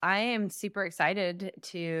I am super excited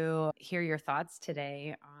to hear your thoughts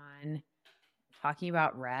today on talking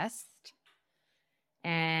about rest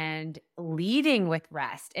and leading with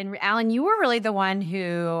rest. And Alan, you were really the one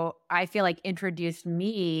who I feel like introduced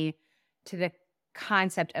me to the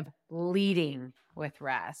concept of leading with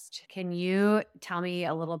rest. Can you tell me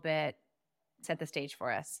a little bit, set the stage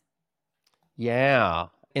for us? Yeah.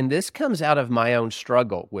 And this comes out of my own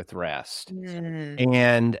struggle with rest. Mm,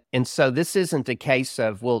 And so this isn't a case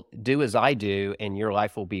of, well, do as I do and your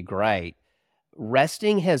life will be great.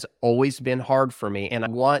 Resting has always been hard for me. And I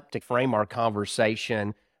want to frame our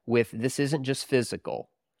conversation with this isn't just physical.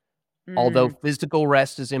 Although mm, physical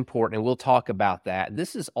rest is important, and we'll talk about that.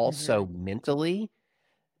 This is mm-hmm, also mentally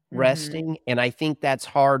mm-hmm, resting. And I think that's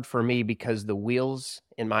hard for me because the wheels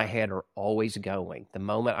in my head are always going. The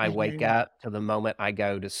moment I wake mm-hmm. up to the moment I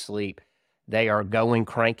go to sleep, they are going,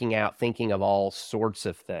 cranking out, thinking of all sorts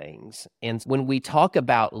of things. And when we talk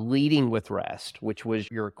about leading with rest, which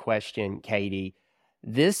was your question, Katie,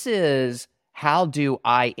 this is how do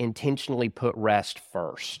I intentionally put rest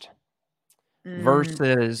first Mm,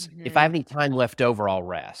 versus if I have mhm, any time left over, I'll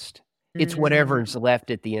rest. It's mm. whatever's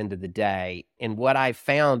left at the end of the day. And what I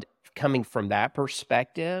found coming from that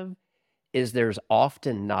perspective is there's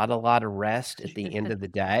often not a lot of rest at the end of the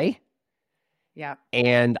day, Yeah.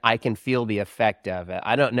 and I can feel the effect of it.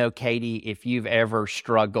 I don't know, Katie, if you've ever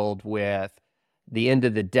struggled with the end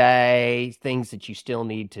of the day, things that you still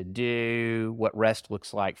need to do, what rest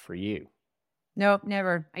looks like for you. Nope,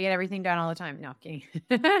 never. I get everything done all the time. No, kidding.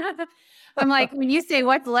 I'm like, when you say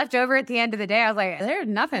what's left over at the end of the day, I was like, there's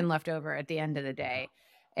nothing left over at the end of the day.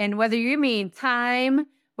 And whether you mean time,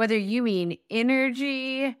 whether you mean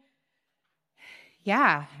energy,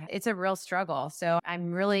 yeah, it's a real struggle. So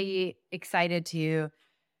I'm really excited to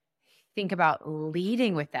think about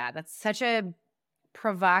leading with that. That's such a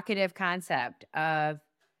provocative concept of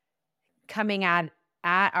coming at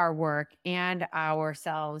our work and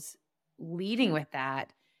ourselves leading with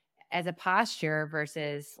that as a posture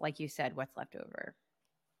versus, like you said, what's left over.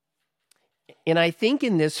 And I think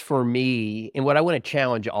in this for me, and what I want to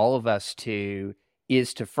challenge all of us to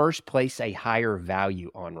is to first place a higher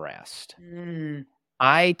value on rest. Mm,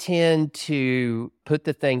 I tend to put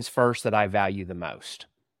the things first that I value the most.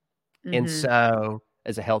 And mm-hmm, so,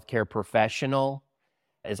 as a healthcare professional,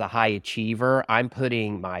 as a high achiever, I'm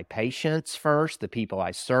putting my patients first, the people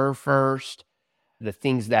I serve first, the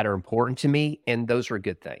things that are important to me, and those are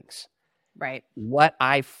good things. right. What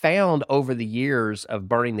I found over the years of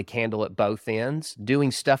burning the candle at both ends,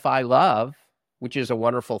 doing stuff I love, which is a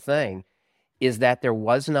wonderful thing, is that there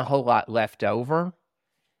wasn't a whole lot left over.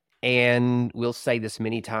 And we'll say this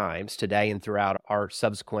many times today and throughout our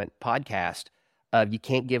subsequent podcast of you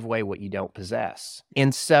can't give away what you don't possess.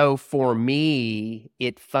 And so for me,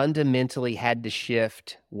 it fundamentally had to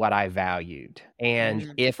shift what I valued. And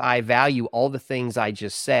Mm, if I value all the things I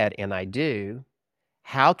just said, and I do,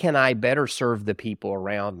 how can I better serve the people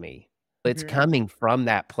around me? It's mm-hmm. coming from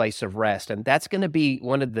that place of rest. And that's going to be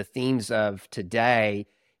one of the themes of today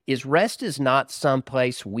is rest is not some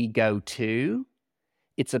place we go to.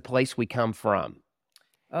 It's a place we come from.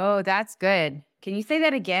 Oh, that's good. Can you say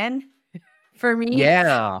that again for me?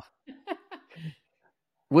 Yeah.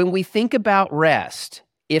 When we think about rest,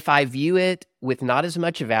 if I view it with not as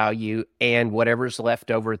much value and whatever's left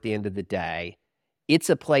over at the end of the day, it's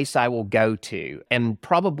a place I will go to and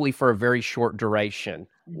probably for a very short duration.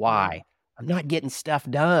 Mm-hmm. Why? I'm not getting stuff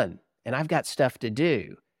done and I've got stuff to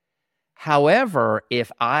do. However,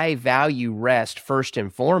 if I value rest first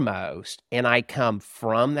and foremost, and I come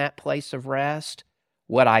from that place of rest,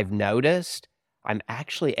 what I've noticed, I'm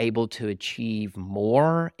actually able to achieve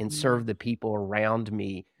more and serve the people around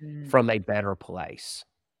me Mm-hmm. from a better place.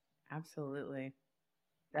 Absolutely.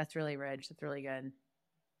 That's really rich. That's really good.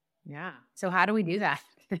 Yeah. So how do we do that?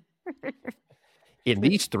 In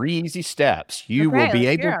these 3 easy steps, you will Okay, be let's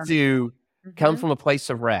able hear 'em. to come Mhm, from a place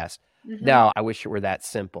of rest. mhm, Now, I wish it were that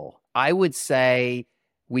simple. I would say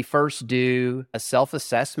we first do a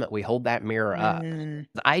self-assessment. We hold that mirror up. mm,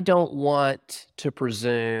 I don't want to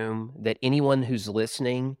presume that anyone who's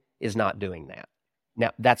listening is not doing that.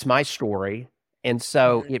 Now, that's my story. And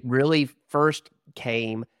so mhm, it really first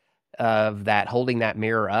came of that holding that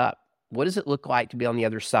mirror up. What does it look like to be on the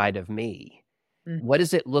other side of me? mm, What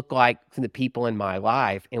does it look like for the people in my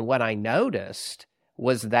life? And what I noticed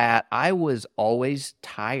was that I was always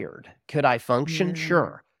tired. Could I function? mm,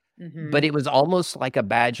 Sure. But mhm, it was almost like a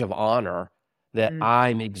badge of honor that mm,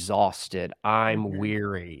 I'm exhausted, I'm mhm,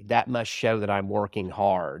 weary. That must show that I'm working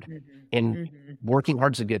hard. mhm, And mhm, working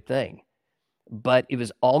hard's a good thing. But it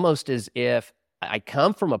was almost as if I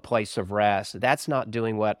come from a place of rest, that's not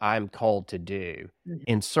doing what I'm called to do. Mhm.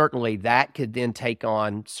 And certainly that could then take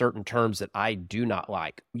on certain terms that I do not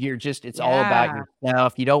like. It's all about Yeah.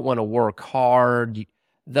 yourself. You don't want to work hard.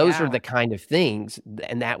 Those are Yeah. the kind of things.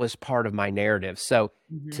 And that was part of my narrative. So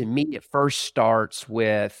to Mhm. me, it first starts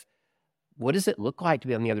with, what does it look like to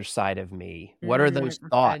be on the other side of me? What are those That's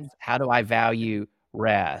thoughts? good. How do I value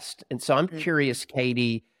rest? And so I'm Mhm. curious,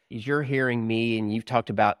 Katie, as you're hearing me and you've talked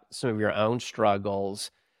about some of your own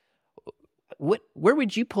struggles, where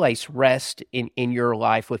would you place rest in your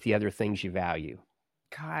life with the other things you value?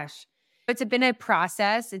 Gosh. It's been a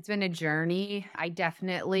process. It's been a journey. I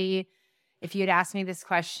definitely, if you had asked me this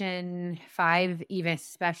question 5, even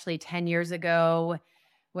especially 10 years ago,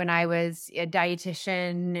 when I was a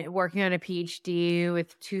dietitian working on a PhD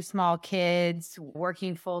with 2 small kids,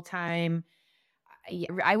 working full time,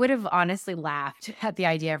 I would have honestly laughed at the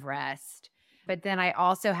idea of rest. But then I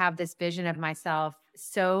also have this vision of myself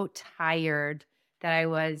so tired that I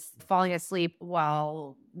was falling asleep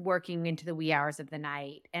while working into the wee hours of the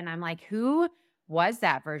night. And I'm like, who was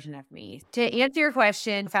that version of me? To answer your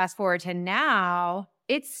question, fast forward to now,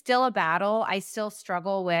 it's still a battle. I still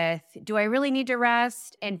struggle with, do I really need to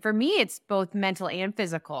rest? And for me, it's both mental and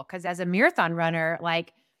physical. Because as a marathon runner,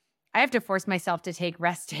 like, I have to force myself to take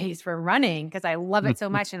rest days for running because I love it so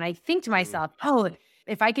much. And I think to myself, oh,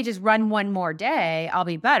 if I could just run one more day, I'll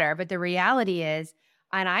be better. But the reality is,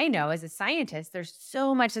 and I know as a scientist, there's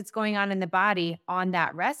so much that's going on in the body on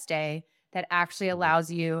that rest day that actually allows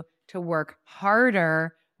you to work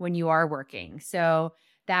harder when you are working. So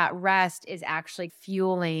that rest is actually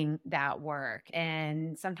fueling that work.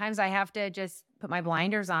 And sometimes I have to just put my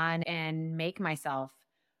blinders on and make myself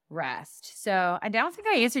rest. So I don't think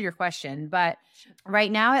I answered your question, but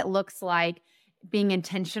right now it looks like being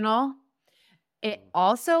intentional. It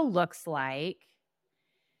also looks like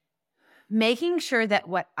making sure that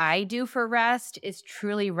what I do for rest is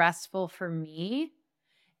truly restful for me,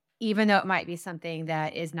 even though it might be something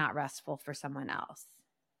that is not restful for someone else.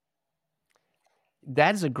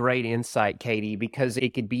 That's a great insight, Katie, because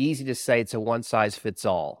it could be easy to say it's a one size fits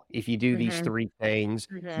all. If you do these Mhm. 3 things,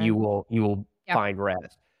 Mhm. you will Yep. find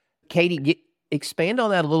rest. Katie, expand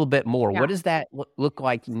on that a little bit more. Yeah. What does that look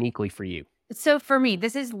like uniquely for you? So for me,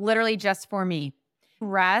 this is literally just for me.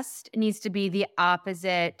 Rest needs to be the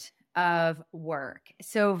opposite of work.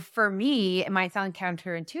 So for me, it might sound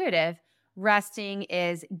counterintuitive. Resting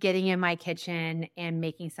is getting in my kitchen and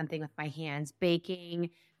making something with my hands,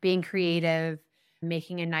 baking, being creative,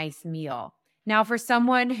 making a nice meal. Now, for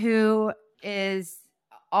someone who is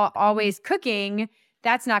always cooking,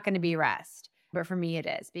 that's not going to be rest. But for me, it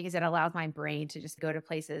is because it allows my brain to just go to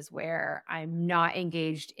places where I'm not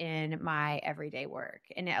engaged in my everyday work,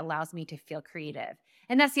 and it allows me to feel creative.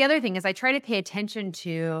 And that's the other thing is I try to pay attention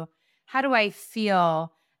to how do I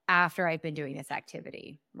feel after I've been doing this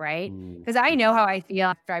activity, right? Mm, Because I know mhm. how I feel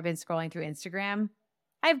after I've been scrolling through Instagram.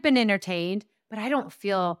 I've been entertained, but I don't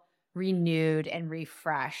feel renewed and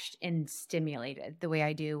refreshed and stimulated the way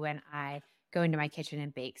I do when I go into my kitchen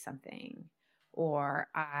and bake something, or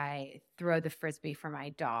I throw the frisbee for my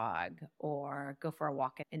dog, or go for a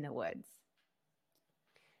walk in the woods.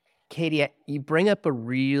 Katie, you bring up a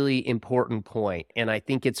really important point, and I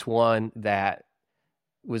think it's one that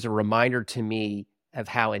was a reminder to me of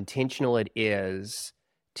how intentional it is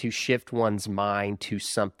to shift one's mind to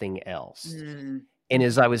something else. Mm. And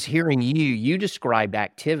as I was hearing you, you described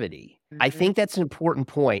activity. I Mhm. think that's an important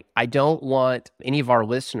point. I don't want any of our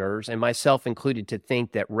listeners, and myself included, to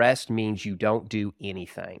think that rest means you don't do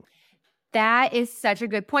anything. That is such a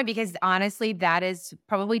good point because honestly, that is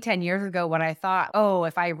probably 10 years ago when I thought, oh,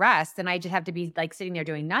 if I rest, then I just have to be like sitting there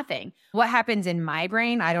doing nothing. What happens in my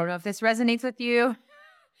brain? I don't know if this resonates with you,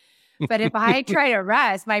 but if I try to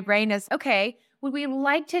rest, my brain is okay. Would we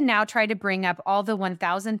like to now try to bring up all the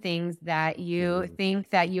 1,000 things that you Mhm. think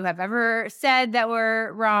that you have ever said that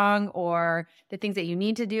were wrong or the things that you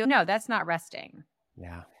need to do? No, that's not resting.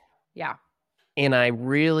 Yeah. Yeah. And I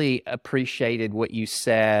really appreciated what you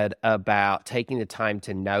said about taking the time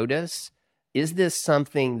to notice. Is this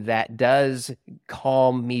something that does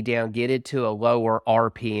calm me down, get it to a lower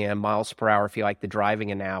RPM, miles per hour, if you like the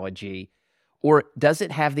driving analogy? Or does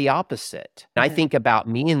it have the opposite? I Mhm. think about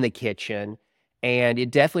me in the kitchen, and it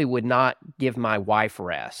definitely would not give my wife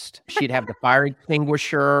rest. She'd have the fire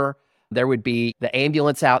extinguisher. There would be the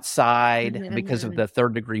ambulance outside Mhm, because of mhm. the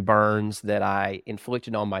third-degree burns that I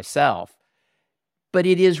inflicted on myself. But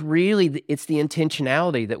it is really it's the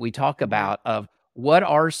intentionality that we talk Mhm, about of what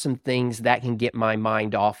are some things that can get my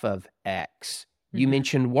mind off of X? You mhm,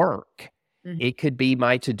 mentioned work. mhm, It could be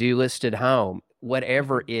my to-do list at home.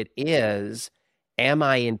 Whatever mhm, it is, am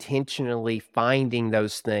I intentionally finding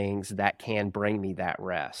those things that can bring me that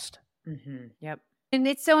rest? Yep. And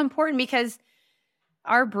it's so important because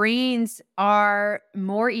our brains are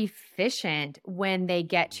more efficient when they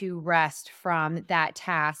get to rest from that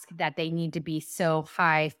task that they need to be so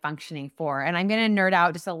high functioning for. And I'm going to nerd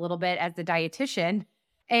out just a little bit as a dietitian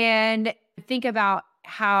and think about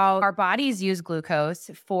how our bodies use glucose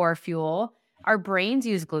for fuel. Our brains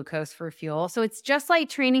use glucose for fuel. So it's just like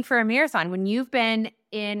training for a marathon. When you've been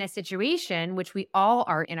in a situation, which we all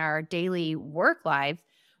are in our daily work lives,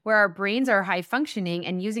 where our brains are high functioning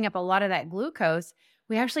and using up a lot of that glucose,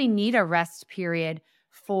 we actually need a rest period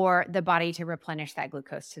for the body to replenish that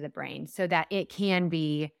glucose to the brain so that it can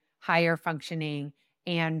be higher functioning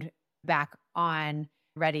and back on,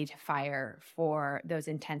 ready to fire for those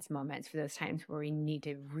intense moments, for those times where we need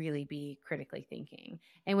to really be critically thinking.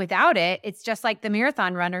 And without it, it's just like the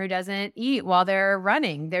marathon runner who doesn't eat while they're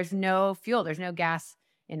running. There's no fuel, there's no gas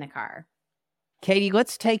in the car. Katie,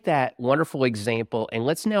 let's take that wonderful example and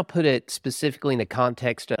let's now put it specifically in the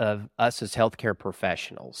context of us as healthcare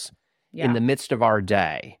professionals in the midst of our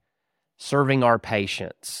day, serving our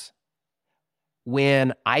patients.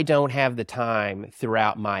 When I don't have the time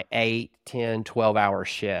throughout my 8, 10, 12-hour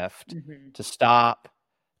shift to stop,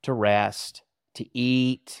 to rest, to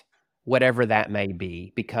eat, whatever that may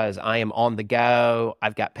be, because I am on the go,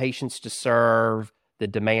 I've got patients to serve, the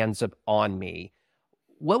demands on me.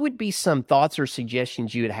 What would be some thoughts or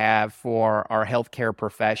suggestions you would have for our healthcare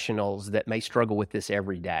professionals that may struggle with this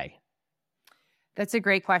every day? That's a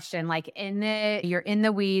great question. Like you're in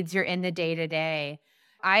the weeds, you're in the day-to-day.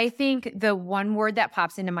 I think the one word that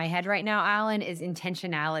pops into my head right now, Alan, is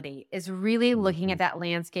intentionality, is really looking at that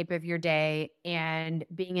landscape of your day and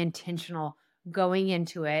being intentional going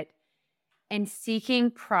into it and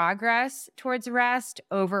seeking progress towards rest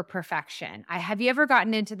over perfection. Have you ever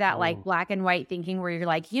gotten into that like black and white thinking where you're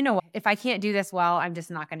like, you know, if I can't do this well, I'm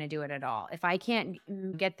just not going to do it at all. If I can't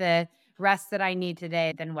get the rest that I need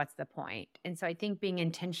today, then what's the point? And so I think being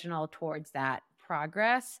intentional towards that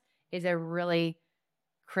progress is a really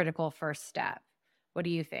critical first step. What do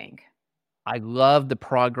you think? I love the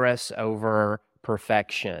progress over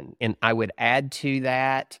perfection. And I would add to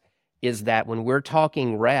that is that when we're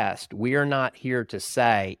talking rest, we are not here to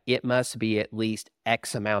say it must be at least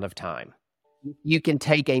X amount of time. You can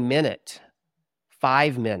take a minute,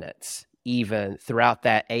 5 minutes, even throughout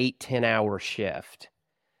that 8, 10-hour shift.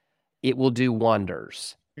 It will do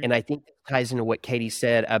wonders. And I think that ties into what Katie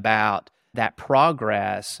said about that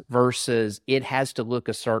progress versus it has to look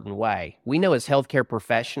a certain way. We know as healthcare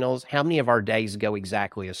professionals, how many of our days go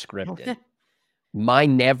exactly as scripted?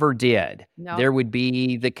 Mine never did. No. There would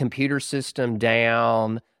be the computer system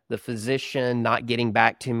down, the physician not getting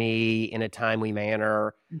back to me in a timely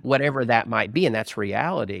manner, whatever that might be, and that's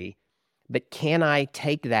reality. But can I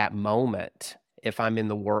take that moment if I'm in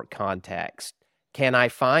the work context? Can I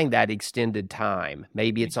find that extended time?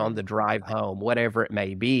 Maybe it's on the drive home, whatever it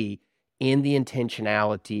may be, in the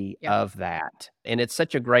intentionality of that. And it's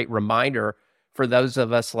such a great reminder for those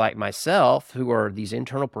of us like myself who are these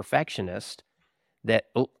internal perfectionists that,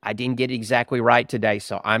 I didn't get it exactly right today,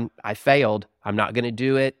 so I failed. I'm not going to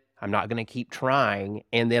do it. I'm not going to keep trying.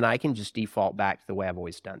 And then I can just default back to the way I've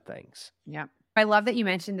always done things. Yeah. I love that you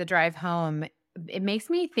mentioned the drive home. It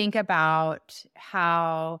makes me think about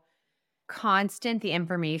how constant the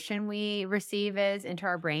information we receive is into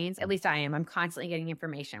our brains. At least I am. I'm constantly getting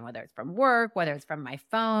information, whether it's from work, whether it's from my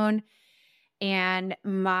phone. And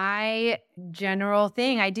my general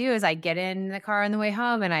thing I do is I get in the car on the way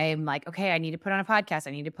home and I'm like, okay, I need to put on a podcast.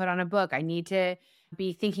 I need to put on a book. I need to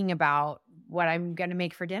be thinking about what I'm going to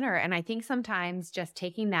make for dinner. And I think sometimes just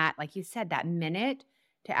taking that, like you said, that minute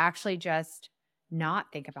to actually just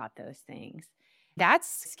not think about those things.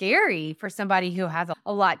 That's scary for somebody who has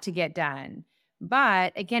a lot to get done.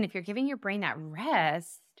 But again, if you're giving your brain that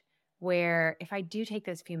rest, where if I do take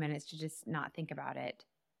those few minutes to just not think about it,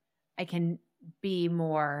 I can be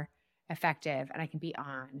more effective and I can be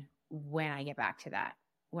on when I get back to that,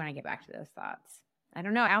 when I get back to those thoughts. I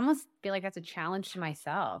don't know. I almost feel like that's a challenge to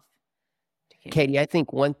myself. Katie, I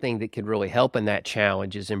think one thing that could really help in that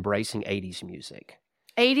challenge is embracing 80s music.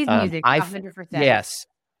 80s music, 100%. Yes,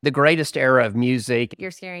 the greatest era of music.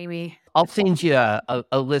 You're scaring me. I'll send you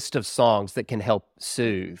a list of songs that can help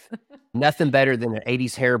soothe. Nothing better than an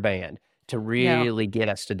 80s hair band to really get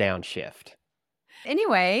us to downshift.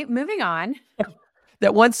 Anyway, moving on.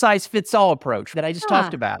 That one-size-fits-all approach that I just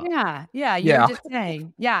talked about. Yeah. You were just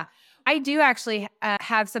saying. Yeah. I do actually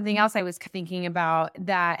have something else I was thinking about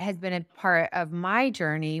that has been a part of my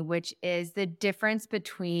journey, which is the difference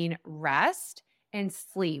between rest and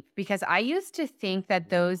sleep, because I used to think that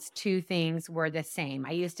those two things were the same.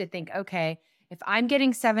 I used to think, okay, if I'm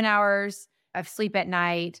getting 7 hours of sleep at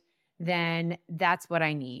night, then that's what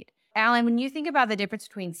I need. Alan, when you think about the difference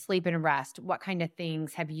between sleep and rest, what kind of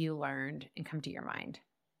things have you learned and come to your mind?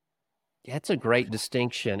 That's a great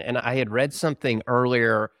distinction. And I had read something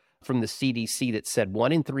earlier from the CDC that said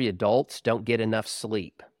 1 in 3 adults don't get enough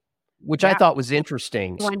sleep, which I Yeah. thought was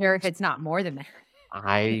interesting. I wonder if it's not more than that.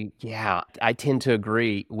 I tend to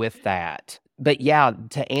agree with that. But yeah,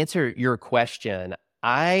 to answer your question,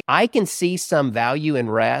 I can see some value in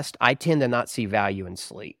rest. I tend to not see value in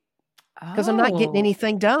sleep because I'm not getting Oh.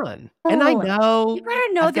 anything done. And I You know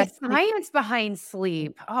better know I've the got to be science behind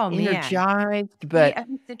sleep. Oh, man. energized, but Yeah,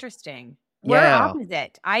 it's interesting. We're yeah.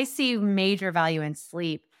 opposite. I see major value in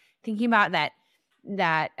sleep. Thinking about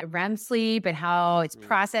that REM sleep and how it's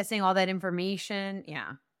processing all that information.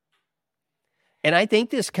 Yeah. And I think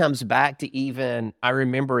this comes back to even, I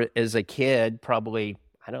remember it as a kid, probably,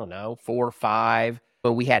 I don't know, 4 or 5,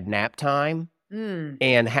 when we had nap time. Mm.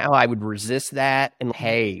 And how I would resist that, and,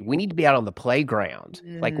 "Hey, we need to be out on the playground."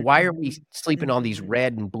 Like, Mm, why are we mhm, sleeping on these mhm.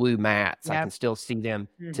 red and blue mats? I can Yep. still see them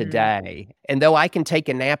Mhm. today. And though I can take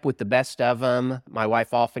a nap with the best of them, my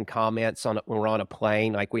wife often comments on it when we're on a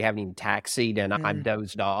plane, like we haven't even taxied and I'm Mm,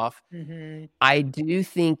 dozed off. mhm. I do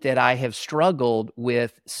think that I have struggled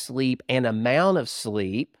with sleep and amount of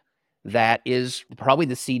sleep that is probably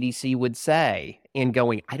the CDC would say, and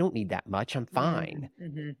going, "I don't need that much, I'm fine."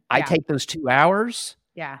 Mhm, mhm. I Yeah. take those 2 hours,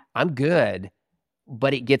 Yeah. I'm good,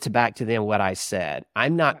 but it gets back to then what I said.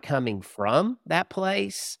 I'm not Yep. coming from that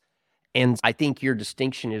place, and I think your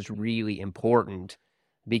distinction is really important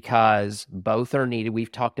because both are needed.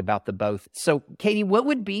 We've talked about the both. So, Katie, what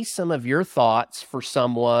would be some of your thoughts for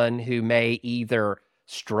someone who may either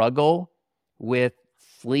struggle with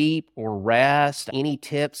sleep or rest? Any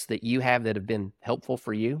tips that you have that have been helpful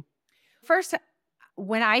for you? First,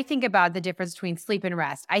 when I think about the difference between sleep and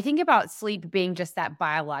rest, I think about sleep being just that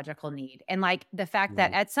biological need. And like the fact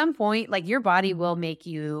that Mm, at some point, like your body will make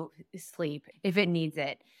you sleep if it needs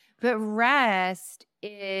it. But rest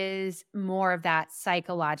is more of that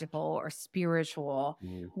psychological or spiritual,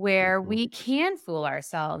 mm, where mhm, we can fool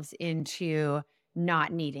ourselves into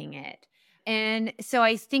not needing it. And so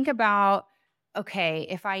I think about, okay,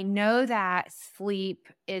 if I know that sleep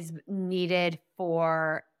is needed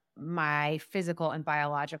for my physical and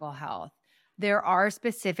biological health, there are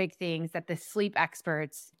specific things that the sleep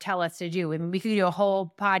experts tell us to do. And we could do a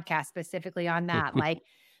whole podcast specifically on that. Like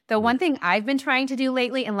the mm. one thing I've been trying to do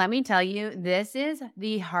lately, and let me tell you, this is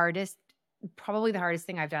the hardest, probably the hardest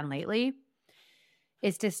thing I've done lately,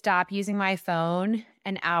 is to stop using my phone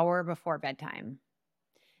an hour before bedtime.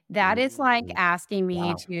 That is like Mm. asking me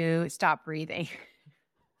Wow. to stop breathing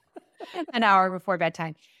an hour before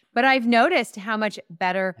bedtime. But I've noticed how much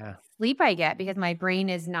better Yeah. sleep I get because my brain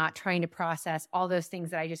is not trying to process all those things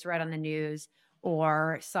that I just read on the news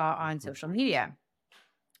or saw on Mhm. social media.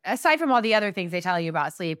 Aside from all the other things they tell you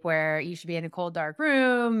about sleep, where you should be in a cold, dark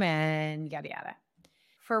room and yada, yada.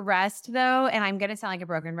 For rest, though, and I'm going to sound like a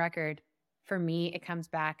broken record, for me, it comes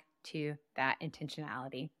back to that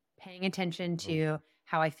intentionality, paying attention Mm. to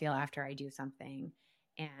how I feel after I do something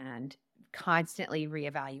and constantly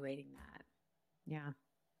reevaluating that. Yeah.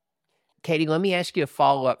 Katie, let me ask you a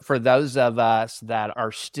follow-up for those of us that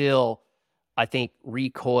are still, I think,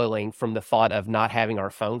 recoiling from the thought of not having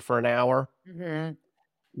our phone for an hour. Mhm.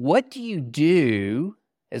 What do you do,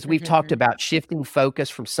 as we've talked Mhm. about shifting focus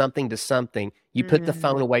from something to something, you put the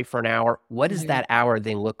phone Mhm. away for an hour. What does Mhm. that hour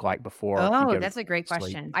then look like before you Oh, go to that's a great sleep?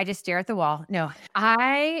 question. I just stare at the wall. No,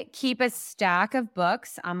 I keep a stack of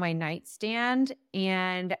books on my nightstand,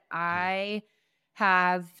 and Mm, I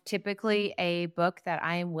have typically a book that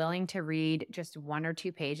I am willing to read just 1 or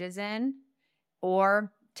 2 pages in,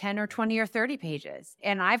 or 10 or 20 or 30 pages.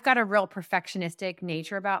 And I've got a real perfectionistic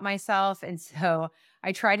nature about myself. And so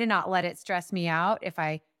I try to not let it stress me out if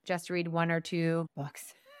I just read 1 or 2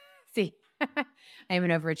 books. See, I am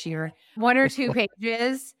an overachiever. 1 or 2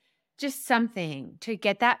 pages, just something to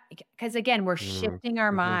get that. Because again, we're mm, shifting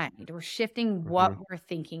our mhm, mind, we're shifting what mhm. we're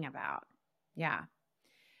thinking about. Yeah.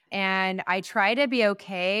 And I try to be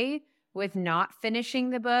okay with not finishing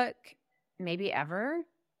the book, maybe ever.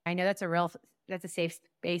 I know that's a safe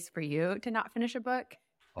space for you to not finish a book.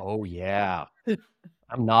 Oh, yeah.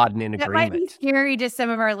 I'm nodding in That might be agreement. scary to some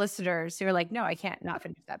of our listeners who are like, no, I can't not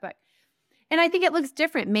finish that book. And I think it looks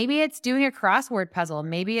different. Maybe it's doing a crossword puzzle.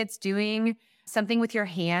 Maybe it's doing something with your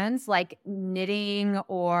hands, like knitting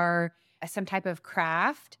or some type of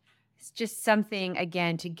craft. It's just something,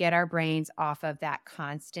 again, to get our brains off of that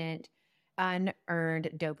constant unearned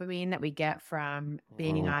dopamine that we get from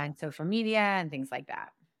being Mm. on social media and things like that.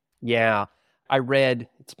 Yeah. I read,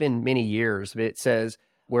 it's been many years, but it says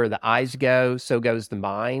where the eyes go, so goes the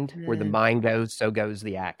mind. Where the mind goes, so goes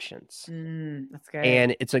the actions. That's good.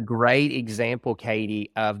 And it's a great example, Katie,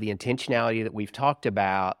 of the intentionality that we've talked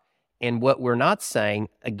about. And what we're not saying,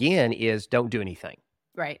 again, is don't do anything.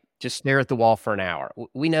 Right. Just stare at the wall for an hour.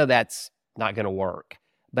 We know that's not going to work.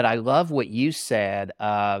 But I love what you said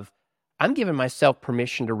of, I'm giving myself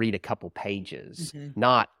permission to read a couple pages,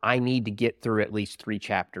 not I need to get through at least 3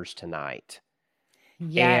 chapters tonight.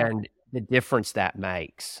 Yeah. And the difference that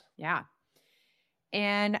makes. Yeah.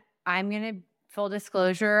 And I'm going to, full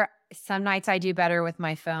disclosure, some nights I do better with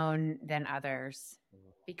my phone than others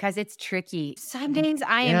because it's tricky. Some days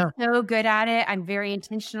I am so good at it. I'm very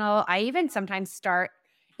intentional. I even sometimes start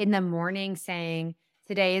in the morning saying,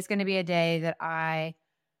 today is going to be a day that I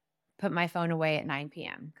put my phone away at 9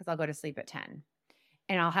 p.m. because I'll go to sleep at 10.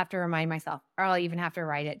 And I'll have to remind myself, or I'll even have to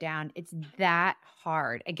write it down. It's that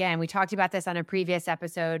hard. Again, we talked about this on a previous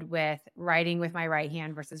episode with writing with my right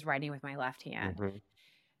hand versus writing with my left hand.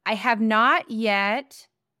 I have not yet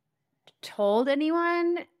told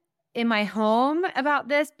anyone in my home about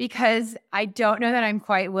this because I don't know that I'm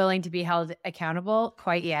quite willing to be held accountable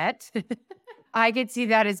quite yet. I could see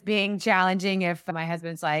that as being challenging if my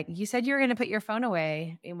husband's like, you said you were going to put your phone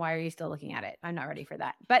away, and why are you still looking at it? I'm not ready for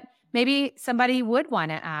that. But maybe somebody would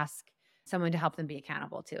want to ask someone to help them be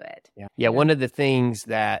accountable to it. Yeah. One of the things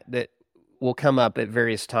that will come up at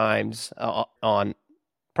various times on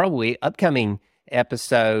probably upcoming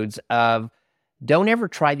episodes of don't ever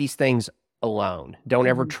try these things alone. Don't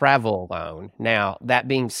ever travel alone. Now, that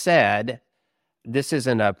being said, this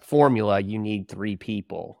isn't a formula. You need 3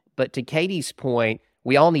 people. But to Katie's point,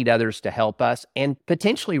 we all need others to help us and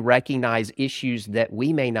potentially recognize issues that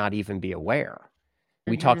we may not even be aware.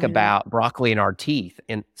 We talk about broccoli in our teeth,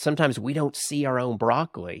 and sometimes we don't see our own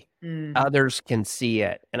broccoli. Others can see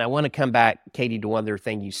it. And I want to come back, Katie, to one other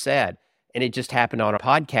thing you said, and it just happened on a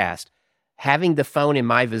podcast. Having the phone in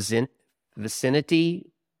my vicinity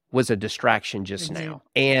was a distraction just now.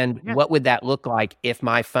 And what would that look like if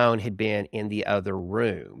my phone had been in the other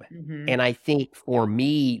room? And I think for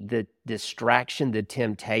me, the distraction, the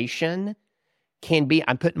temptation can be,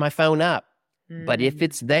 I'm putting my phone up. But if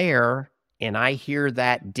it's there and I hear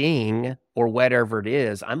that ding or whatever it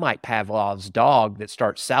is, I'm like Pavlov's dog that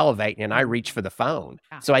starts salivating and I reach for the phone.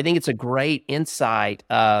 So I think it's a great insight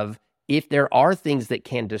of if there are things that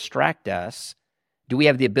can distract us, do we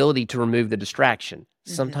have the ability to remove the distraction?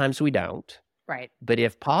 Sometimes we don't. Right. But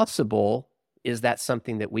if possible, is that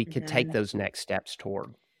something that we could take those next steps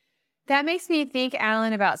toward? That makes me think,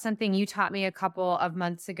 Alan, about something you taught me a couple of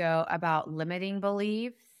months ago about limiting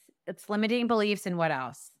beliefs. It's limiting beliefs and what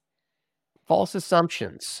else? False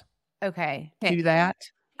assumptions. Okay. Do that.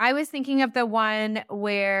 I was thinking of the one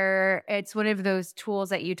where it's one of those tools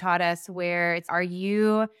that you taught us where it's, are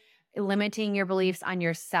you limiting your beliefs on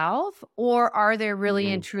yourself, or are there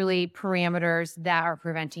really and truly parameters that are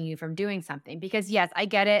preventing you from doing something? Because yes, I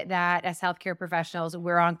get it that as healthcare professionals,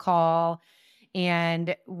 we're on call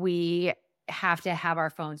and we have to have our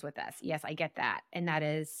phones with us. Yes, I get that. And that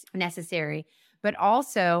is necessary. But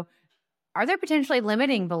also, are there potentially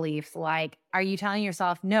limiting beliefs? Like, are you telling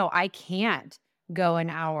yourself, no, I can't go an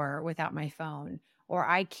hour without my phone, or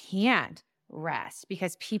I can't rest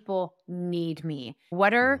because people need me?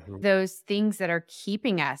 What are those things that are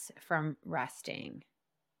keeping us from resting?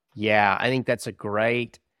 Yeah, I think that's a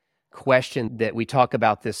great question that we talk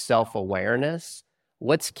about, this self-awareness.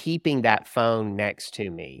 What's keeping that phone next to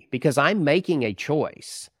me? Because I'm making a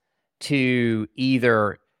choice to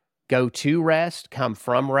either go to rest, come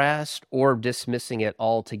from rest, or dismissing it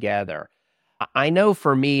altogether. I know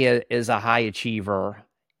for me as a high achiever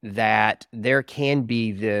that there can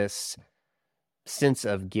be this sense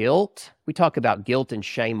of guilt. We talk about guilt and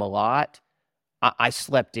shame a lot. I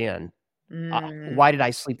slept in. Why did I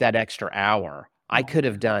sleep that extra hour? I could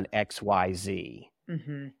have done X, Y, Z.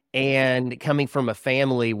 And coming from a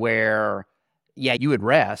family where, yeah, you would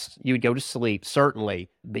rest, you would go to sleep, certainly,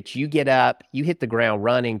 but you get up, you hit the ground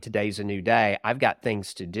running. Today's a new day. I've got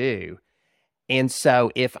things to do. And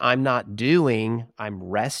so if I'm not doing, I'm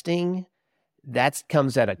resting, that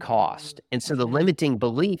comes at a cost. And so the limiting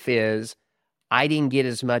belief is, I didn't get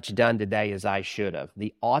as much done today as I should have.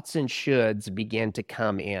 The oughts and shoulds begin to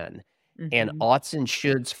come in. And oughts and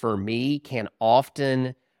shoulds for me can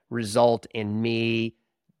often result in me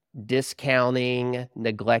discounting,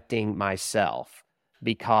 neglecting myself.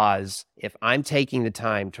 Because if I'm taking the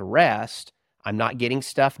time to rest, I'm not getting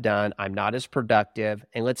stuff done, I'm not as productive,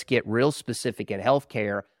 and let's get real specific in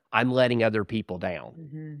healthcare, I'm letting other people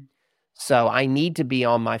down. So I need to be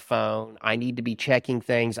on my phone. I need to be checking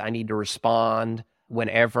things. I need to respond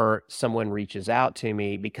whenever someone reaches out to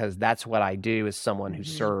me, because that's what I do as someone who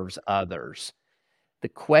serves others. The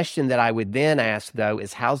question that I would then ask, though,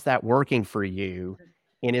 is how's that working for you?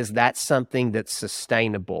 And is that something that's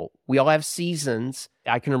sustainable? We all have seasons.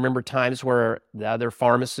 I can remember times where the other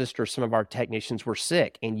pharmacist or some of our technicians were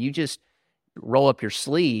sick, and you just roll up your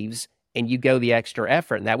sleeves and you go the extra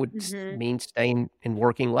effort. And that would mean staying and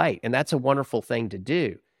working late. And that's a wonderful thing to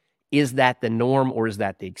do. Is that the norm or is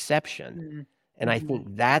that the exception? And I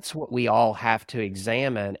think that's what we all have to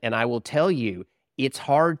examine. And I will tell you, it's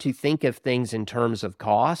hard to think of things in terms of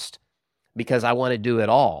cost because I want to do it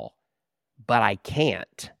all, but I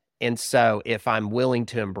can't. And so if I'm willing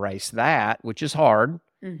to embrace that, which is hard,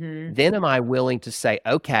 then am I willing to say,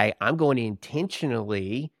 okay, I'm going to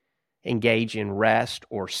intentionally engage in rest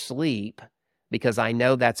or sleep because I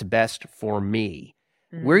know that's best for me.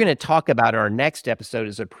 We're going to talk about our next episode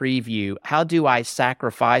as a preview. How do I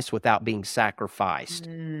sacrifice without being sacrificed?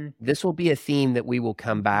 This will be a theme that we will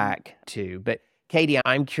come back to. But Katie,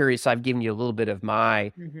 I'm curious. I've given you a little bit of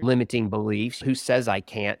my limiting beliefs. Who says I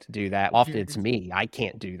can't do that? Often it's me. I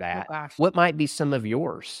can't do that. Oh, gosh. What might be some of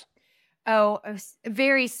yours? Oh,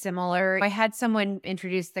 very similar. I had someone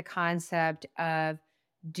introduce the concept of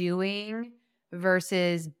doing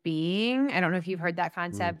versus being. I don't know if you've heard that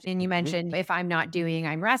concept. And you mentioned if I'm not doing,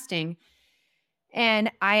 I'm resting. And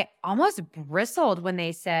I almost bristled when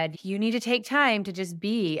they said, you need to take time to just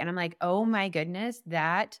be. And I'm like, oh my goodness,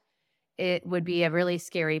 that it would be a really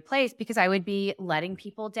scary place because I would be letting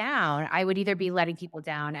people down. I would either be letting people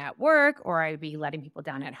down at work or I would be letting people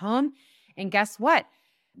down at home. And guess what?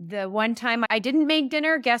 The one time I didn't make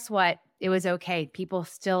dinner, guess what? It was okay. People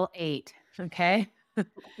still ate. Okay.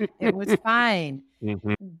 It was fine.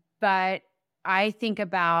 But I think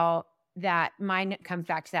about that. Mine comes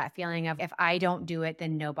back to that feeling of if I don't do it,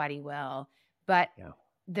 then nobody will. But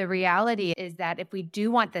the reality is that if we do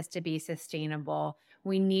want this to be sustainable,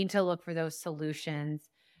 we need to look for those solutions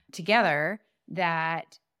together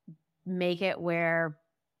that make it where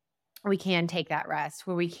we can take that rest,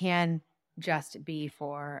 where we can just be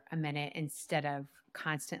for a minute instead of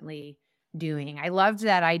constantly doing. I loved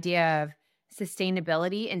that idea of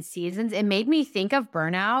sustainability and seasons. It made me think of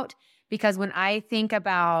burnout because when I think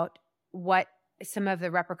about what some of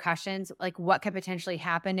the repercussions, like what could potentially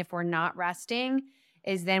happen if we're not resting,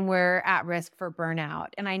 is then we're at risk for burnout.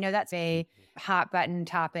 And I know that's a hot button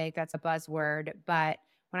topic, that's a buzzword, but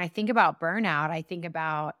when I think about burnout, I think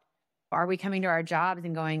about, are we coming to our jobs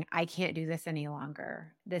and going, I can't do this any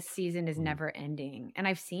longer. This season is never ending. And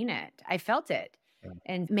I've seen it. I felt it.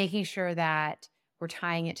 And making sure that we're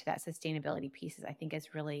tying it to that sustainability pieces, I think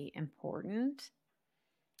is really important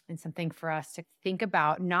and something for us to think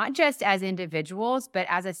about, not just as individuals, but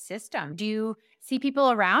as a system. Do you see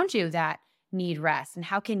people around you that need rest? And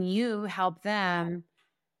how can you help them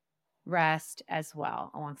rest as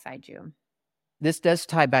well alongside you? This does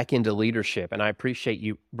tie back into leadership, and I appreciate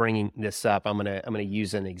you bringing this up. I'm gonna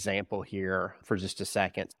use an example here for just a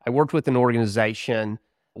second. I worked with an organization,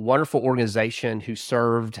 a wonderful organization who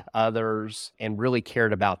served others and really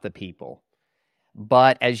cared about the people.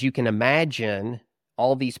 But as you can imagine,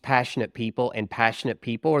 all these passionate people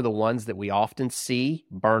are the ones that we often see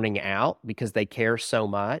burning out because they care so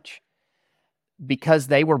much. Because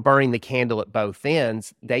they were burning the candle at both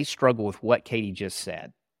ends, they struggle with what Katie just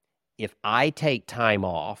said. If I take time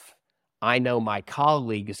off, I know my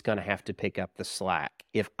colleague is going to have to pick up the slack.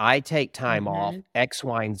 If I take time off, X,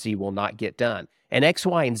 Y, and Z will not get done. And X,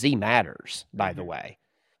 Y, and Z matters, by the way.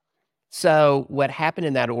 So what happened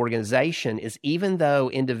in that organization is even though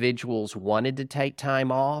individuals wanted to take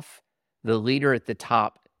time off, the leader at the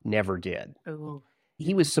top never did. Ooh.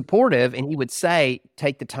 He was supportive and he would say,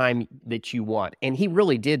 take the time that you want. And he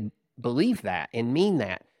really did believe that and mean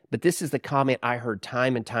that. But this is the comment I heard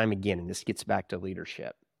time and time again, and this gets back to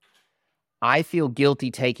leadership. I feel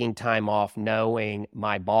guilty taking time off knowing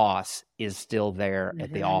my boss is still there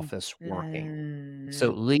at the office working. So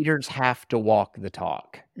leaders have to walk the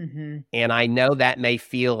talk. And I know that may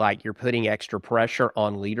feel like you're putting extra pressure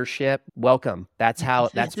on leadership. Welcome. That's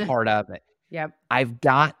part of it. Yep. I've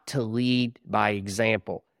got to lead by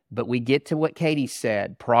example. But we get to what Katie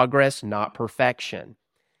said, progress, not perfection.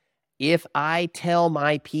 If I tell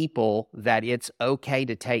my people that it's okay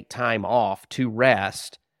to take time off to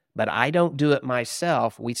rest, but I don't do it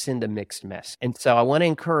myself, we send a mixed message. And so I want to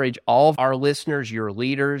encourage all of our listeners, your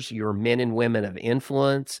leaders, your men and women of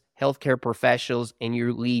influence, healthcare professionals, and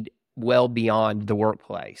you lead well beyond the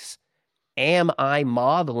workplace. Am I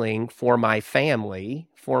modeling for my family,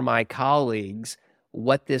 for my colleagues,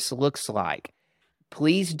 what this looks like?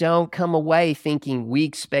 Please don't come away thinking we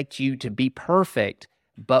expect you to be perfect,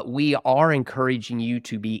 but we are encouraging you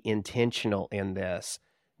to be intentional in this,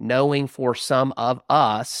 knowing for some of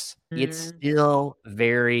us, it's still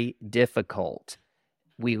very difficult.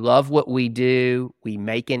 We love what we do. We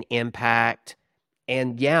make an impact.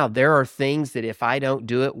 And yeah, there are things that if I don't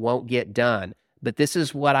do it, won't get done. But this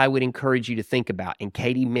is what I would encourage you to think about. And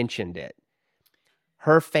Katie mentioned it.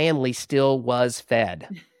 Her family still was fed.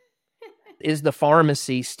 Is the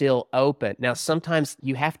pharmacy still open? Now, sometimes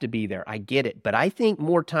you have to be there. I get it. But I think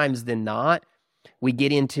more times than not, we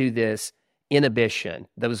get into this inhibition,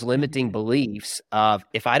 those limiting beliefs of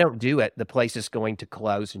if I don't do it, the place is going to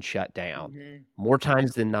close and shut down. More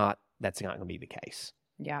times than not, that's not going to be the case.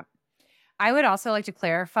 Yeah. I would also like to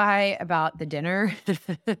clarify about the dinner.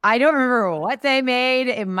 I don't remember what they made.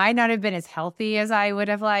 It might not have been as healthy as I would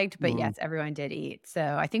have liked, but yes, everyone did eat. So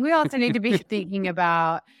I think we also need to be thinking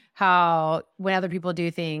about how when other people do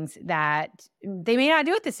things that they may not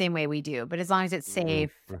do it the same way we do, but as long as it's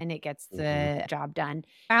safe and it gets the job done.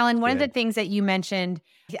 Alan, one of the things that you mentioned,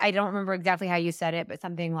 I don't remember exactly how you said it, but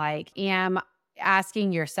something like,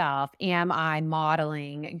 asking yourself, am I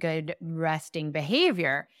modeling good resting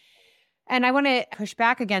behavior? And I want to push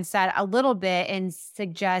back against that a little bit and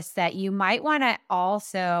suggest that you might want to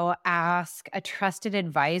also ask a trusted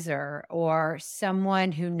advisor or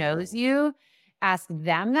someone who knows you, ask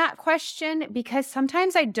them that question, because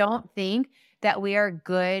sometimes I don't think that we are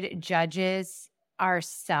good judges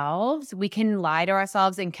ourselves. We can lie to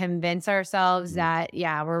ourselves and convince ourselves that,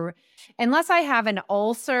 unless I have an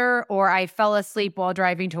ulcer or I fell asleep while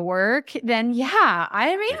driving to work, then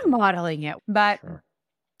I am modeling it. But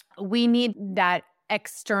we need that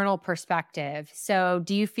external perspective. So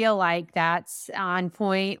do you feel like that's on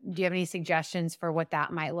point? Do you have any suggestions for what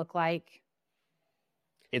that might look like?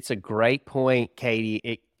 It's a great point, Katie.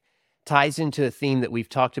 It ties into a theme that we've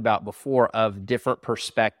talked about before of different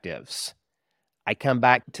perspectives. I come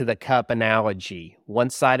back to the cup analogy. One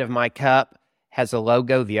side of my cup has a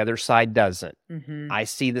logo, the other side doesn't. I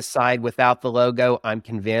see the side without the logo. I'm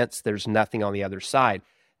convinced there's nothing on the other side.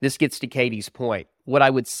 This gets to Katie's point. What I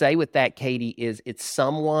would say with that, Katie, is it's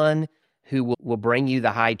someone who will bring you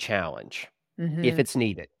the high challenge if it's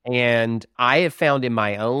needed. And I have found in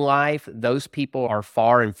my own life, those people are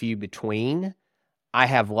far and few between. I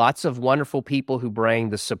have lots of wonderful people who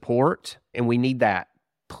bring the support, and we need that.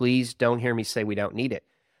 Please don't hear me say we don't need it.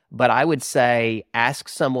 But I would say ask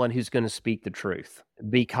someone who's going to speak the truth,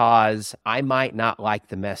 because I might not like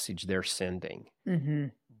the message they're sending.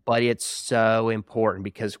 But it's so important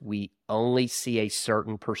because we only see a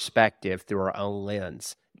certain perspective through our own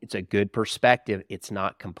lens. It's a good perspective. It's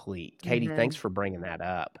not complete. Katie, thanks for bringing that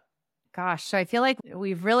up. Gosh, so I feel like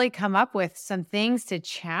we've really come up with some things to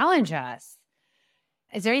challenge us.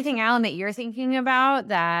 Is there anything, Alan, that you're thinking about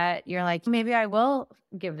that you're like, maybe I will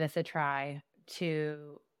give this a try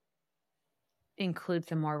to include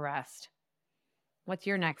some more rest? What's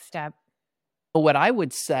your next step? What I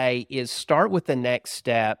would say is start with the next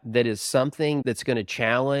step that is something that's going to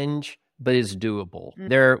challenge, but is doable.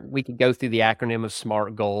 We could go through the acronym of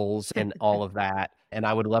SMART goals and all of that, and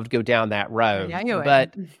I would love to go down that road. Yeah, you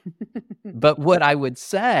would. But what I would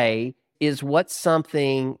say is what's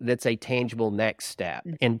something that's a tangible next step?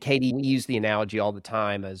 And Katie, we use the analogy all the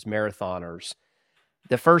time as marathoners.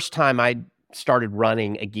 The first time I started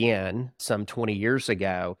running again, some 20 years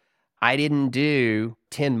ago, I didn't do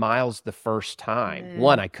 10 miles the first time.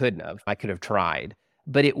 One, I couldn't have. I could have tried.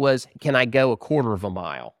 But it was, can I go a quarter of a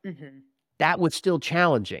mile? That was still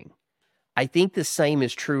challenging. I think the same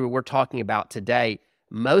is true we're talking about today.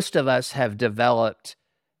 Most of us have developed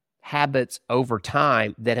habits over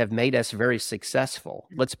time that have made us very successful.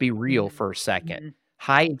 Let's be real for a second.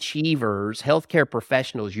 High achievers, healthcare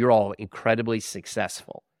professionals, you're all incredibly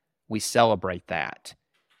successful. We celebrate that.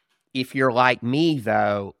 If you're like me,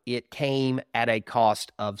 though, it came at a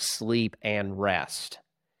cost of sleep and rest.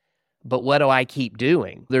 But what do I keep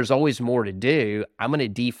doing? There's always more to do. I'm going to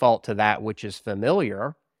default to that which is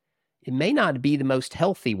familiar. It may not be the most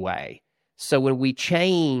healthy way. So when we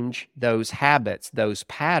change those habits, those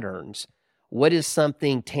patterns, what is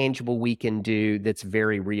something tangible we can do that's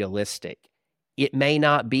very realistic? It may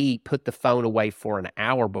not be put the phone away for an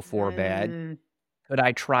hour before bed. Could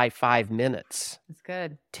I try 5 minutes? That's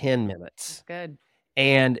good. 10 minutes. That's good.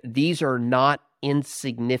 And these are not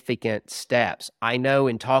insignificant steps. I know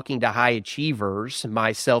in talking to high achievers,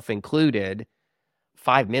 myself included,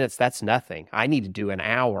 5 minutes, that's nothing. I need to do an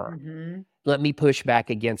hour. Let me push back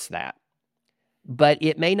against that. But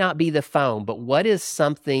it may not be the phone, but what is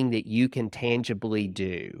something that you can tangibly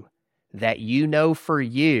do that for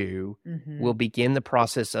you will begin the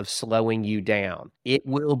process of slowing you down. It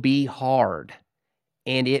will be hard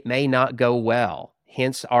and it may not go well.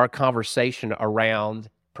 Hence our conversation around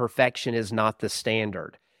perfection is not the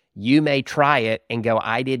standard. You may try it and go,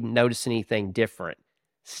 I didn't notice anything different.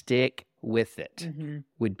 Stick with it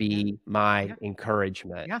would be my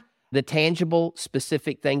encouragement. Yeah. The tangible,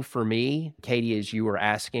 specific thing for me, Katie, as you were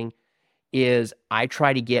asking, is I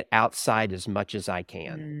try to get outside as much as I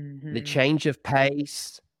can. The change of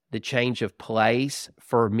pace, the change of place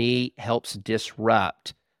for me helps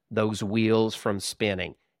disrupt those wheels from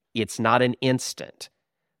spinning. It's not an instant,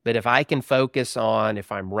 but if I can focus on,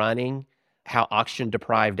 if I'm running, how oxygen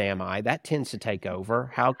deprived am I? That tends to take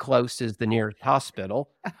over. How close is the nearest hospital?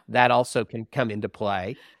 That also can come into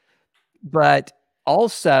play. But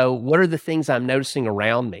also, what are the things I'm noticing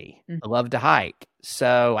around me? I love to hike,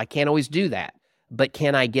 so I can't always do that. But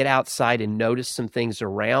can I get outside and notice some things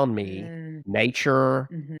around me? Nature,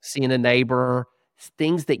 seeing a neighbor,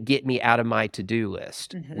 things that get me out of my to-do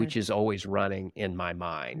list, which is always running in my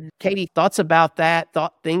mind. Katie, thoughts about that?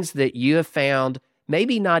 Things that you have found,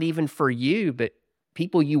 maybe not even for you, but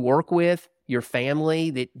people you work with, your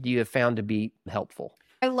family, that you have found to be helpful?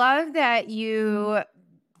 I love that you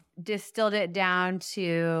distilled it down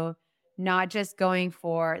to not just going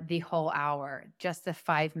for the whole hour, just the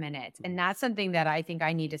 5 minutes. And that's something that I think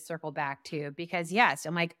I need to circle back to, because yes,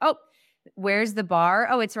 I'm like, oh, where's the bar?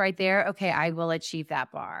 Oh, it's right there. Okay, I will achieve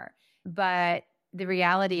that bar. But the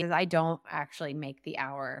reality is I don't actually make the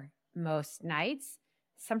hour most nights.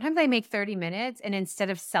 Sometimes I make 30 minutes. And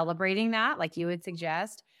instead of celebrating that, like you would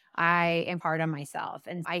suggest, I am hard on myself.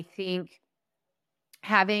 And I think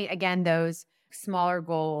having, again, those smaller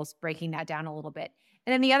goals, breaking that down a little bit.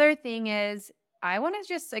 And then the other thing is, I want to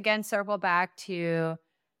just, again, circle back to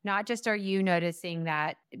not just are you noticing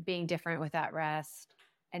that being different with that rest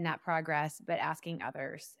and that progress, but asking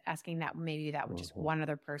others, asking that maybe that just one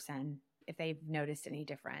other person, if they've noticed any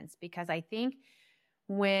difference. Because I think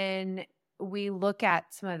when we look at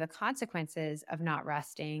some of the consequences of not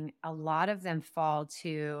resting, a lot of them fall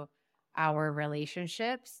to our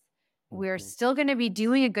relationships. We're still going to be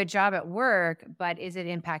doing a good job at work, but is it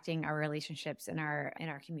impacting our relationships in our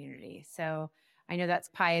community? So I know that's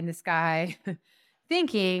pie in the sky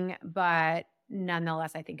thinking, but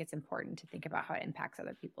nonetheless, I think it's important to think about how it impacts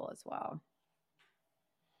other people as well.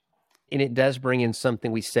 And it does bring in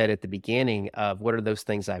something we said at the beginning of what are those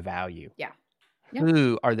things I value? Yeah.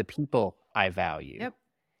 Who are the people I value? Yep.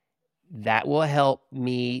 That will help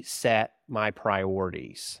me set my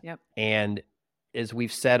priorities. Yep. And as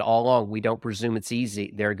we've said all along, we don't presume it's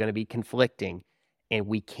easy. They're going to be conflicting, and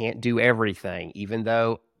we can't do everything, even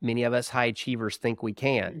though many of us high achievers think we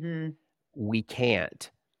can. We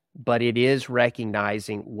can't. But it is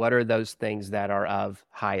recognizing what are those things that are of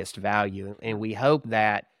highest value. And we hope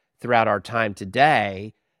that throughout our time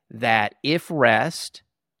today, that if rest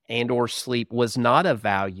and or sleep was not of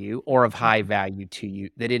value or of high value to you,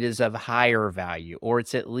 that it is of higher value, or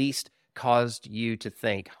it's at least caused you to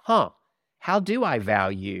think, how do I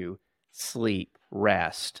value sleep,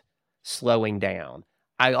 rest, slowing down?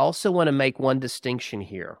 I also want to make one distinction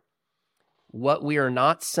here. What we are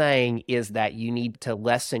not saying is that you need to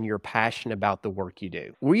lessen your passion about the work you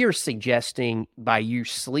do. We are suggesting by you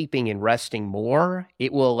sleeping and resting more,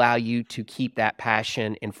 it will allow you to keep that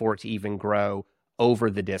passion and for it to even grow over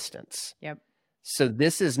the distance. Yep. So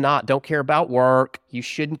this is not, don't care about work, you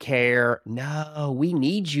shouldn't care. No, we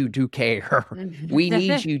need you to care. We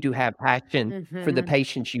need you to have passion for the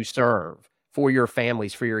patients you serve, for your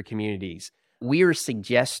families, for your communities. We are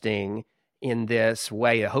suggesting in this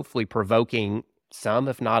way, hopefully provoking some,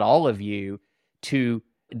 if not all of you, to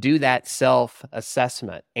do that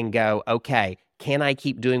self-assessment and go, okay, can I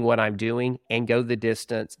keep doing what I'm doing and go the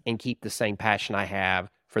distance and keep the same passion I have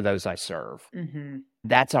for those I serve?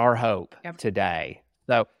 That's our hope today.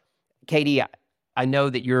 So, Katie, I know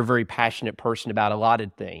that you're a very passionate person about a lot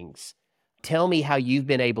of things. Tell me how you've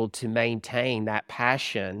been able to maintain that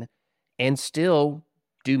passion and still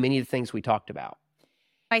do many of the things we talked about.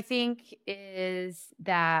 I think is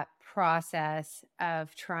that process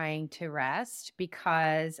of trying to rest,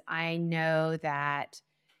 because I know that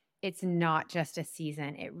it's not just a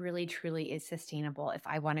season. It really, truly is sustainable if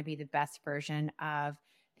I want to be the best version of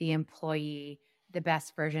the employee, the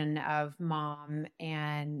best version of mom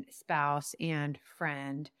and spouse and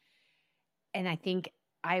friend. And I think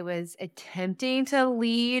I was attempting to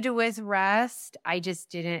lead with rest. I just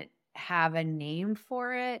didn't have a name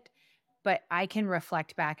for it. But I can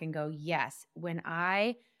reflect back and go, yes, when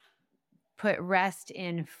I put rest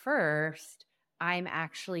in first, I'm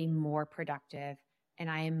actually more productive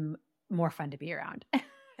and I am more fun to be around.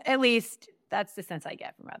 At least that's the sense I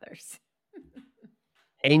get from others.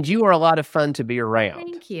 And you are a lot of fun to be around.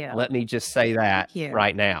 Thank you. Let me just say that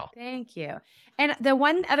right now. Thank you. And the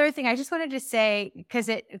one other thing I just wanted to say,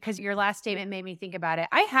 because your last statement made me think about it.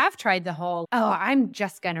 I have tried the whole, I'm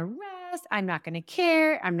just going to rest. I'm not going to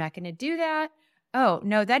care. I'm not going to do that. Oh,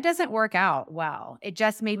 no, that doesn't work out well. It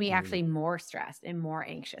just made me actually more stressed and more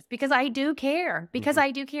anxious because I do care,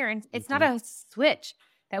 And it's not a switch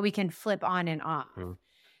that we can flip on and off.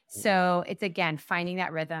 So it's, again, finding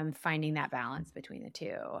that rhythm, finding that balance between the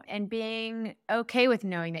two, and being okay with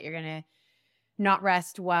knowing that you're going to not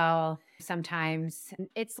rest well sometimes.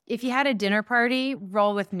 It's, if you had a dinner party,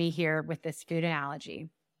 roll with me here with this food analogy.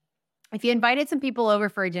 If you invited some people over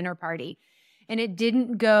for a dinner party and it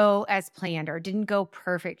didn't go as planned or didn't go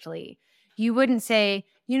perfectly, you wouldn't say,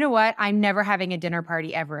 you know what, I'm never having a dinner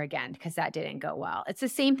party ever again because that didn't go well. It's the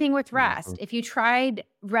same thing with rest. If you tried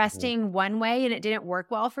resting one way and it didn't work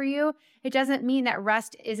well for you, it doesn't mean that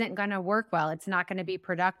rest isn't going to work well. It's not going to be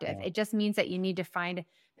productive. It just means that you need to find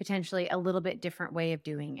potentially a little bit different way of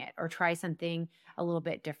doing it or try something a little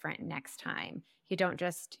bit different next time. You don't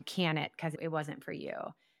just can it because it wasn't for you.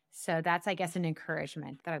 So that's, I guess, an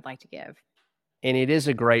encouragement that I'd like to give. And it is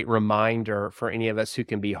a great reminder for any of us who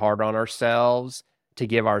can be hard on ourselves to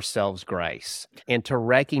give ourselves grace and to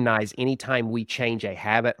recognize anytime we change a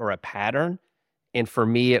habit or a pattern. And for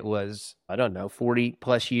me, it was, 40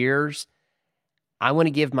 plus years. I want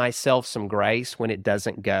to give myself some grace when it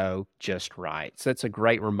doesn't go just right. So it's a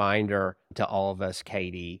great reminder to all of us,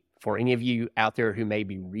 Katie. For any of you out there who may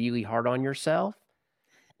be really hard on yourself,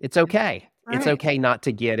 it's okay. It's okay not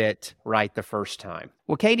to get it right the first time.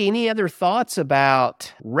 Well, Katie, any other thoughts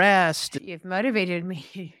about rest? You've motivated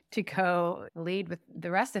me to go lead with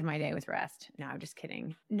the rest of my day with rest. No, I'm just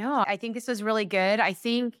kidding. No, I think this was really good. I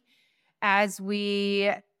think as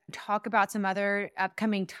we talk about some other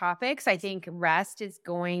upcoming topics, I think rest is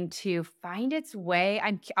going to find its way.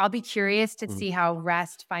 I'll be curious to see how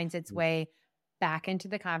rest finds its way back into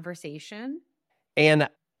the conversation. And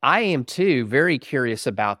I am too very curious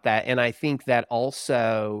about that. And I think that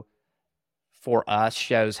also for us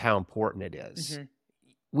shows how important it is.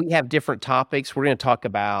 We have different topics. We're going to talk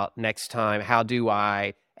about next time, how do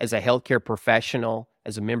I, as a healthcare professional,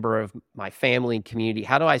 as a member of my family and community,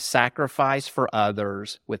 how do I sacrifice for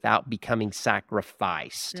others without becoming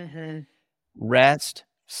sacrificed? Rest,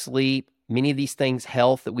 sleep, many of these things,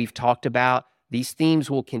 health that we've talked about, these themes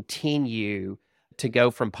will continue to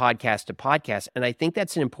go from podcast to podcast. And I think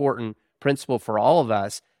that's an important principle for all of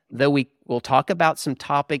us, though we will talk about some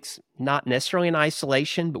topics, not necessarily in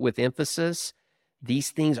isolation, but with emphasis.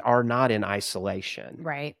 These things are not in isolation.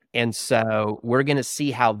 Right. And so we're going to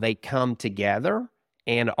see how they come together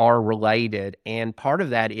and are related. And part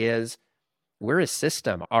of that is we're a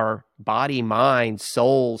system. Our body, mind,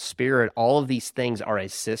 soul, spirit, all of these things are a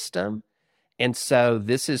system. And so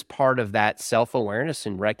this is part of that self-awareness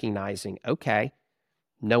and recognizing, okay,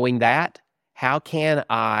 knowing that, how can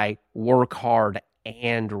I work hard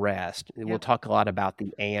and rest? We'll talk a lot about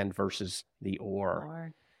the and versus the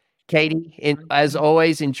or. Katie, as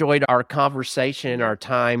always, enjoyed our conversation and our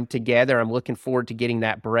time together. I'm looking forward to getting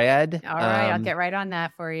that bread. All right, I'll get right on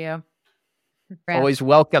that for you. Always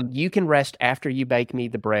welcome. You can rest after you bake me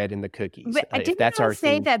the bread and the cookies. But I didn't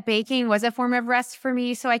say that baking was a form of rest for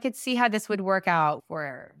me, so I could see how this would work out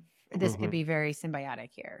for this could be very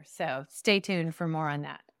symbiotic here. So stay tuned for more on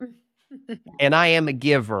that. And I am a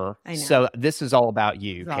giver, so this is all about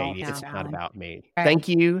you, Katie. It's not about me. Right. Thank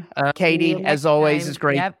you, Katie. As always, it's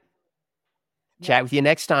great. Chat with you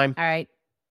next time. All right.